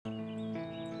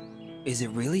Is it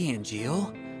really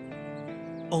Angeal?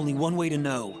 Only one way to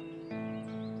know.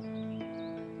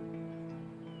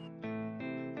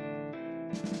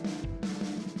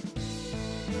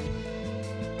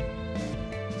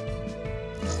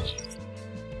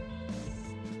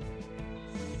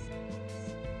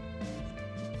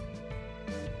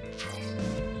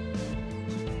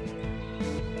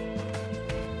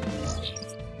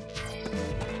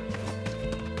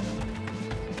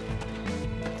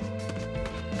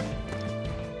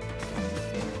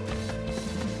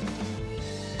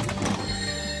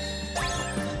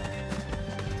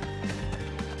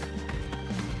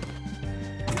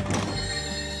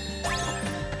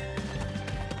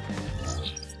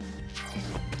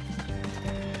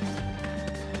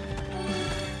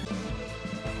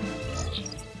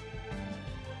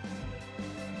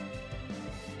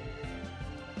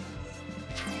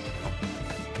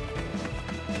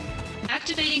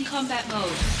 Activating combat mode.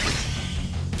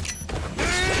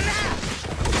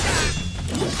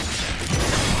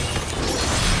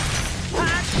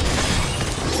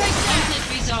 Conflict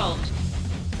resolved.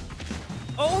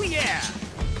 Oh yeah!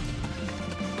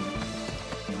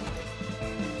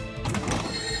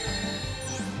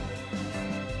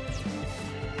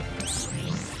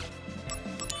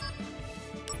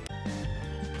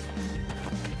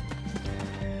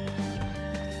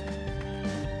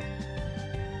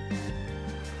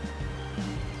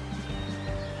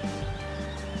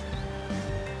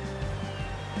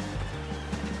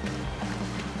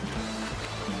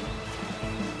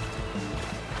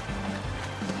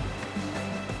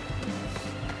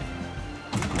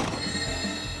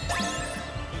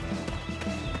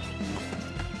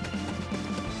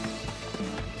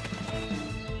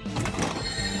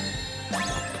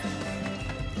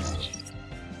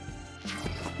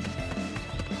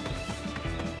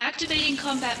 Activating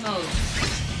combat mode.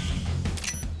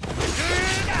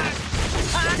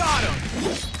 Got him!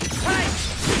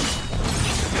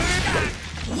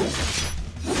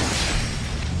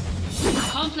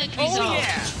 Conflict resolved. Oh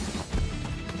yeah!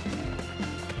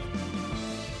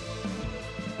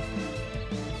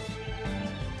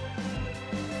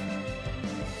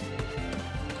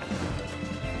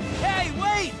 Hey,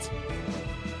 wait!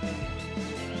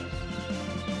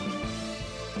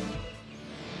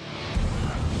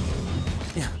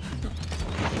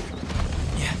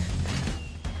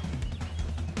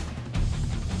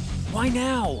 Why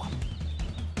now?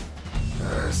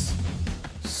 This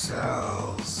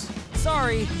sells.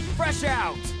 Sorry, fresh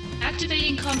out.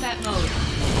 Activating combat mode.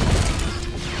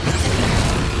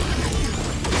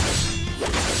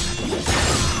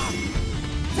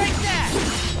 Take that!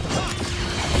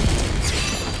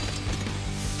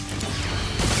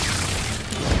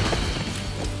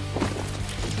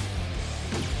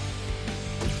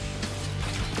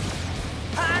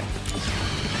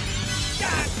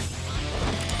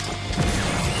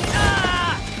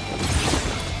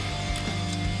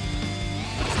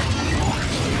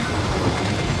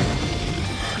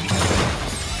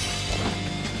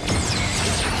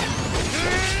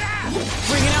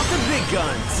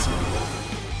 Guns.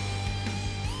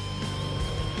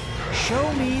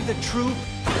 Show me the true.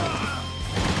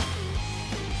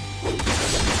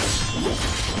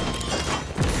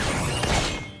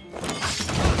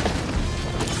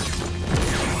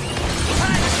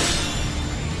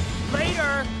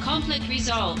 Later. Conflict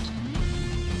resolved.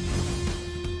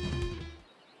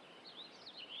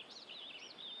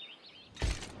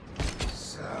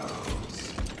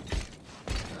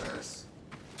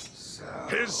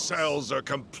 His cells are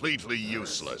completely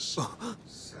useless.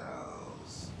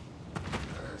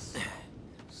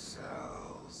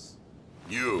 Cells.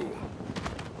 You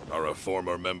are a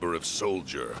former member of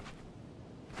Soldier.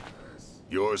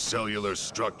 Your cellular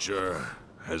structure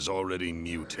has already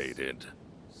mutated.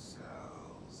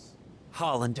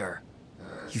 Hollander,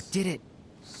 you did it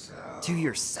to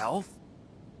yourself?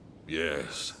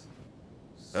 Yes.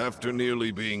 After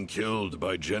nearly being killed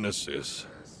by Genesis,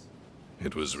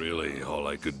 it was really all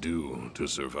I could do to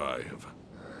survive.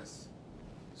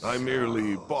 I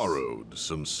merely borrowed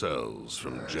some cells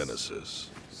from Genesis.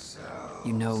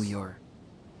 You know you're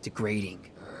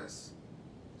degrading.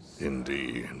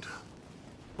 Indeed.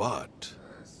 But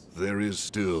there is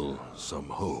still some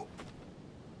hope.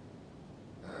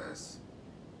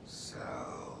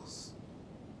 Cells.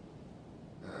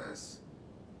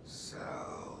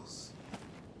 Cells.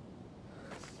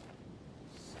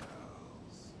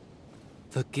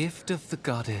 The gift of the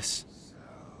goddess.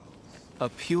 A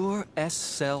pure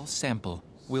S-cell sample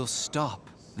will stop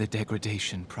the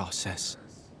degradation process.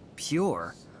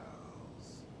 Pure?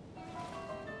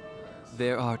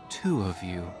 There are two of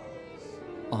you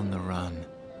on the run.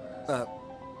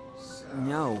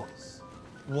 No.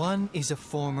 One is a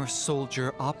former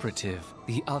soldier operative,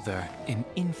 the other an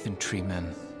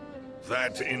infantryman.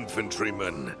 That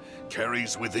infantryman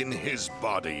carries within his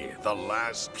body the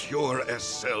last pure S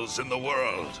cells in the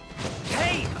world.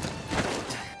 Hey!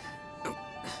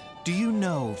 Do you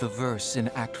know the verse in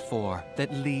Act 4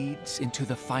 that leads into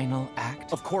the final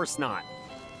act? Of course not.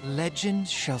 Legend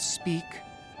shall speak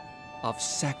of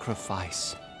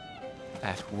sacrifice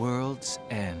at world's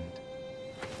end.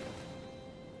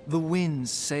 The wind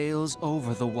sails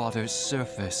over the water's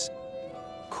surface,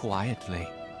 quietly,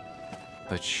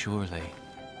 but surely.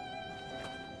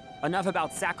 Enough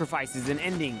about sacrifices and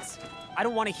endings. I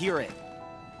don't want to hear it.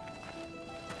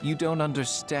 You don't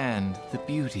understand the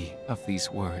beauty of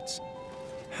these words.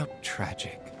 How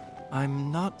tragic.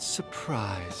 I'm not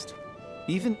surprised.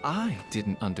 Even I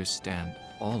didn't understand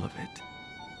all of it.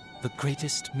 The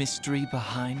greatest mystery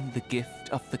behind the gift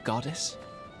of the goddess?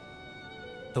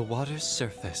 The water's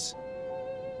surface.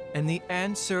 And the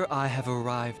answer I have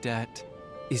arrived at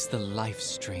is the life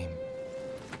stream.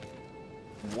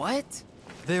 What?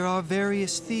 There are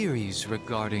various theories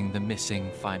regarding the missing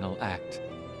final act.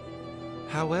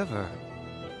 However,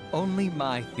 only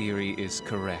my theory is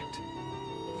correct,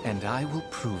 and I will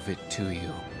prove it to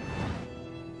you.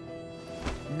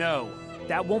 No,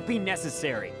 that won't be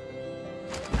necessary.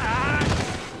 Ah!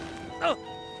 Oh!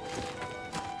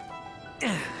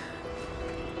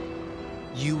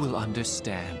 You will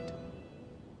understand.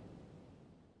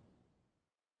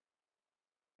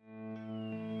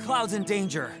 Cloud's in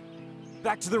danger.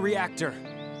 Back to the reactor.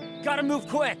 Gotta move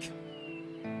quick!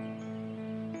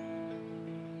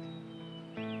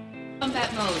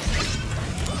 Combat mode.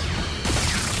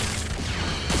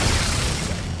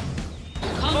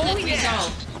 Conflict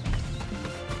resolved.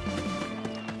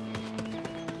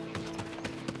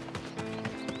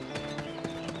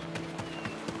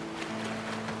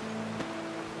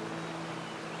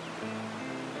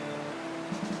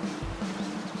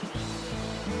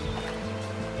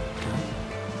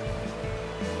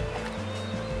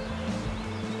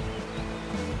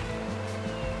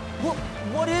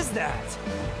 What is that?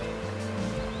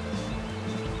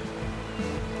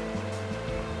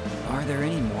 Are there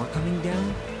any more coming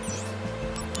down?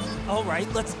 All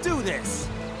right, let's do this!